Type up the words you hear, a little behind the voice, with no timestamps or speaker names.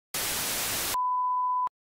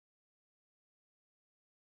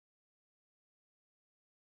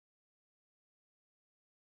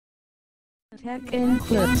Tech and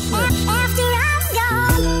clips.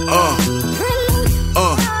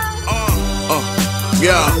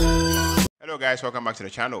 Yeah. Hello guys, welcome back to the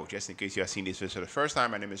channel. Just in case you have seen this video for the first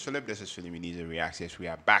time, my name is Philip. This is Philiminzyvlogs. Yes, we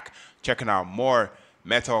are back checking out more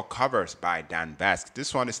metal covers by Dan Vasc.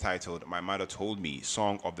 This one is titled "My Mother Told Me,"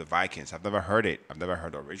 Song of the Vikings. I've never heard it. I've never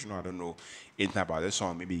heard the original. I don't know anything about this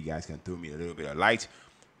song. Maybe you guys can throw me a little bit of light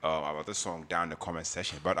about this song down in the comment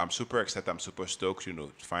section. But I'm super excited. I'm super stoked,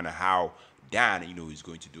 to find out how Dan, is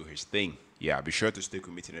going to do his thing. Yeah, be sure to stick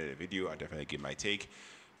with me to the end of the video. I'll definitely give my take,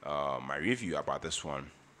 my review about this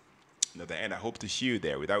one. At the end, I hope to see you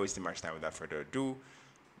there. Without wasting much time, without further ado,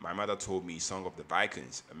 My Mother Told Me, Song of the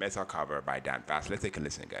Vikings, a metal cover by Dan Vasc. Let's take a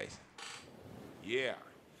listen, guys. Yeah.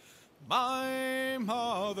 My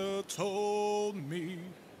mother told me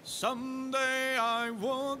someday I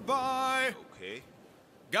would buy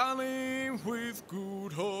galley with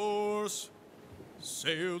good horse,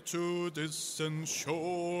 sail to distant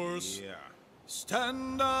shores,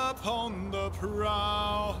 stand upon the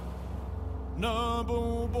prow,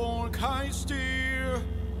 noble born kind steer,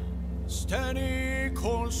 steady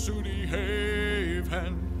course to the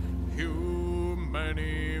haven, hew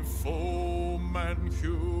many foemen,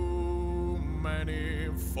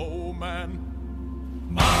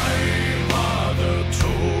 My mother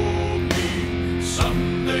told me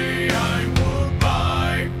someday I would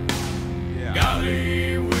buy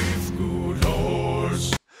galley with good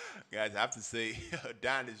horse. Guys, I have to say,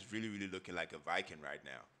 Dan is really looking like a Viking right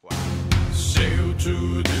now. Wow. Sail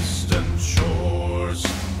to distant shores,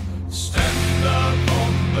 stand up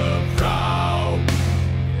on the prow,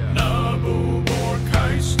 noble born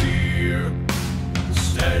kind steer,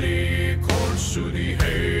 steady course to the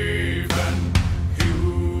haven,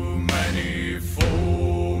 hew many foemen.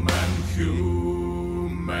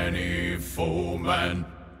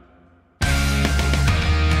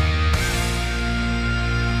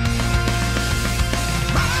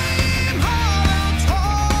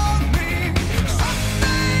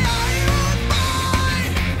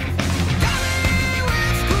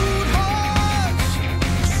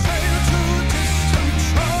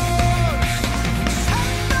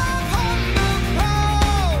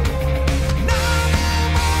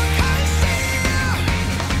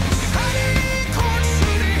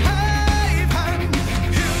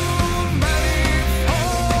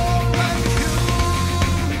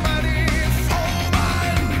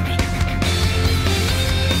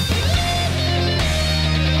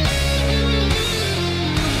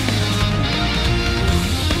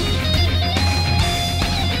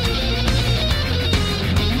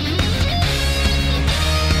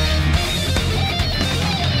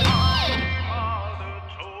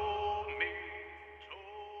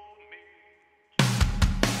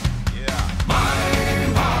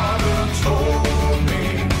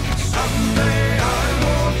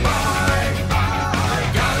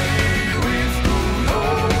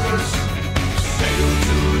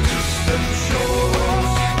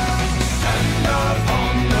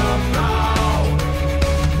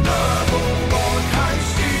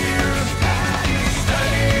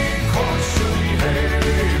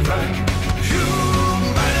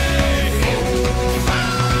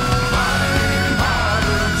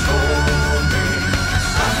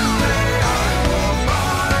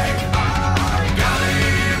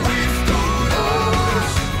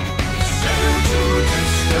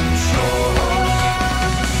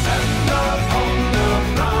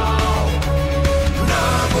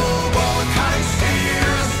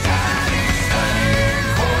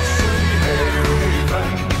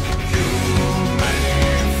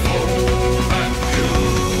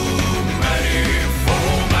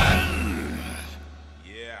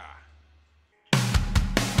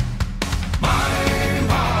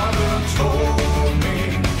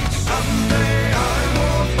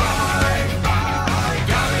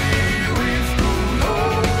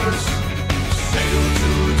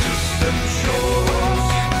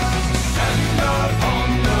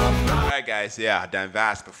 Yeah, Dan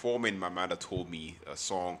Vasc performing My Mother Told Me, a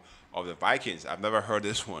song of the Vikings. I've never heard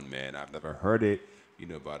this one, man. I've never heard it,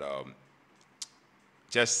 but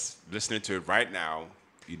just listening to it right now,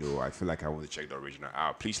 I feel like I want to check the original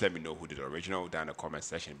out. Please let me know who did the original down in the comment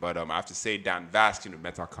section. But I have to say, Dan Vasc,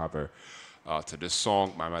 metal cover to this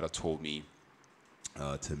song, My Mother Told Me.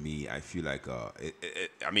 To me, I feel like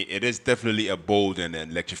it is definitely a bold and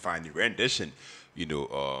electrifying rendition,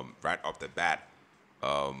 right off the bat.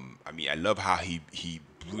 I love how he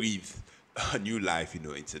breathed a new life,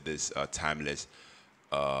 into this timeless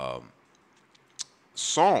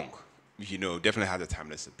song. Definitely has a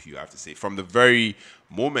timeless appeal, I have to say. From the very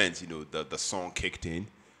moment, the song kicked in,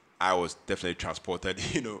 I was definitely transported,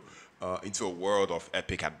 into a world of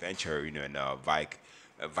epic adventure, and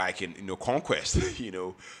Viking, conquest,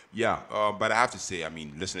 Yeah, but I have to say, I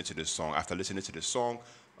mean, after listening to this song,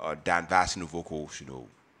 Dan Vasc, vocals,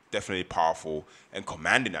 definitely powerful and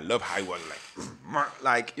commanding. I love how he was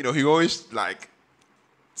like, he always like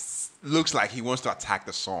looks like he wants to attack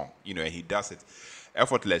the song, and he does it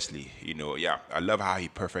effortlessly, Yeah, I love how he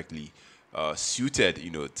perfectly suited,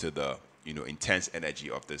 to the, intense energy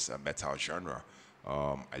of this metal genre.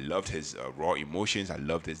 I loved his raw emotions. I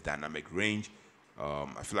loved his dynamic range.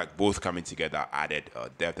 I feel like both coming together added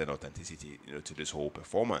depth and authenticity, to this whole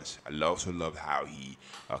performance. I also loved how he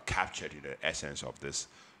captured the essence of this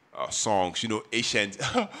songs, ancient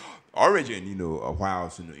origin,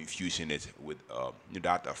 while infusing it with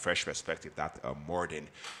that fresh perspective, that modern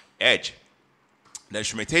edge. The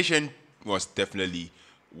instrumentation was definitely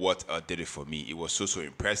what did it for me. It was so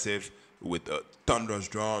impressive with thunderous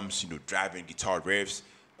drums, driving guitar riffs,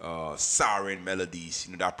 soaring melodies,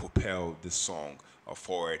 that propel the song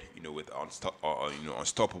forward, with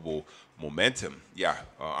unstoppable momentum. Yeah,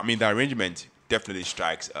 I mean the arrangement definitely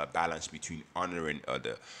strikes a balance between honoring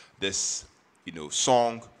this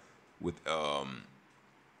song with I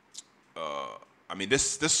mean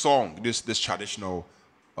this song, this traditional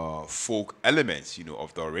folk elements,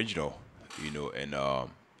 of the original, and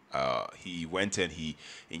he went and he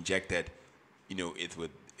injected, it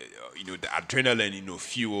with the adrenaline,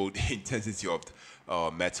 fueled intensity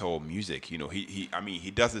of metal music. I mean,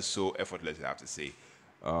 he does it so effortlessly, I have to say.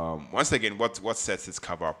 Once again, what sets this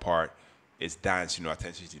cover apart is Dan's,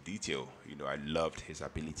 attention to detail. I loved his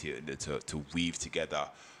ability to weave together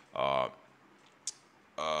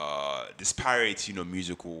disparate,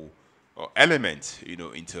 musical elements,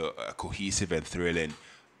 into a cohesive and thrilling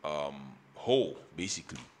whole,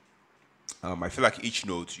 basically. I feel like each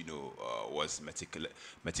note, was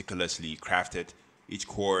meticulously crafted. Each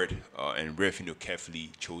chord and riff, carefully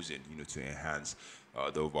chosen, to enhance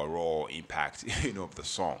the overall impact, of the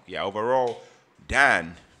song. Yeah, overall,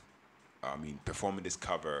 Dan, I mean, performing this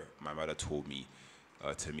cover, my mother told me,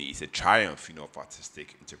 to me, it's a triumph, of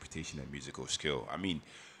artistic interpretation and musical skill. I mean,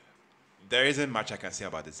 there isn't much I can say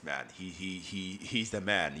about this man. He's the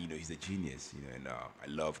man. He's a genius. And I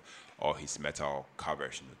love all his metal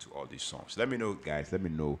covers. To all these songs. Let me know, guys. Let me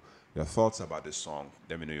know your thoughts about this song.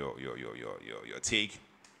 Let me know your take.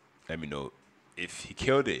 Let me know if he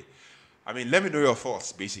killed it. I mean, let me know your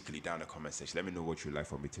thoughts basically down in the comment section. Let me know what you'd like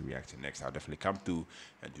for me to react to next. I'll definitely come through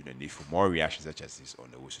and do the need for more reactions such as this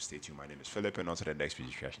on the way. So stay tuned. My name is Philip, and on to the next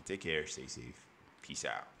video reaction. Take care. Stay safe. Peace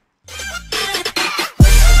out.